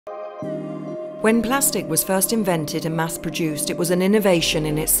When plastic was first invented and mass-produced, it was an innovation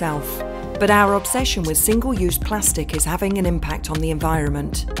in itself. But our obsession with single-use plastic is having an impact on the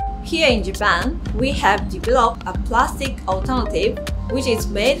environment. Here in Japan, we have developed a plastic alternative which is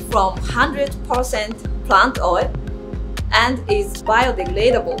made from 100% plant oil and is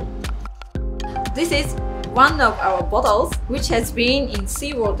biodegradable. This is one of our bottles which has been in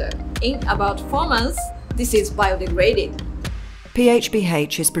seawater. In about 4 months, this is biodegraded.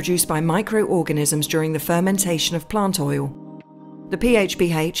 PHBH is produced by microorganisms during the fermentation of plant oil. The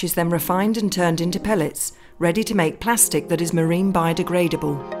PHBH is then refined and turned into pellets, ready to make plastic that is marine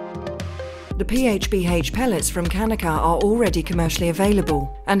biodegradable. The PHBH pellets from Kaneka are already commercially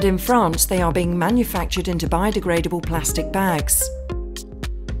available, and in France they are being manufactured into biodegradable plastic bags.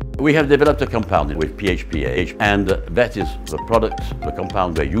 We have developed a compound with PHBH, and that is the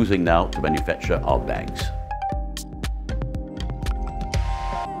compound we're using now to manufacture our bags.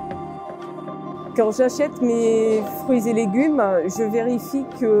 Quand j'achète mes fruits et légumes, je vérifie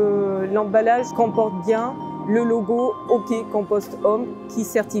que l'emballage comporte bien le logo OK Compost Home qui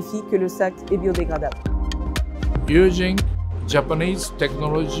certifie que le sac est biodégradable. Using Japanese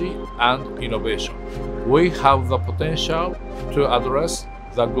technology and innovation, we have the potential to address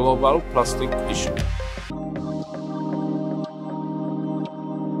the global plastic issue.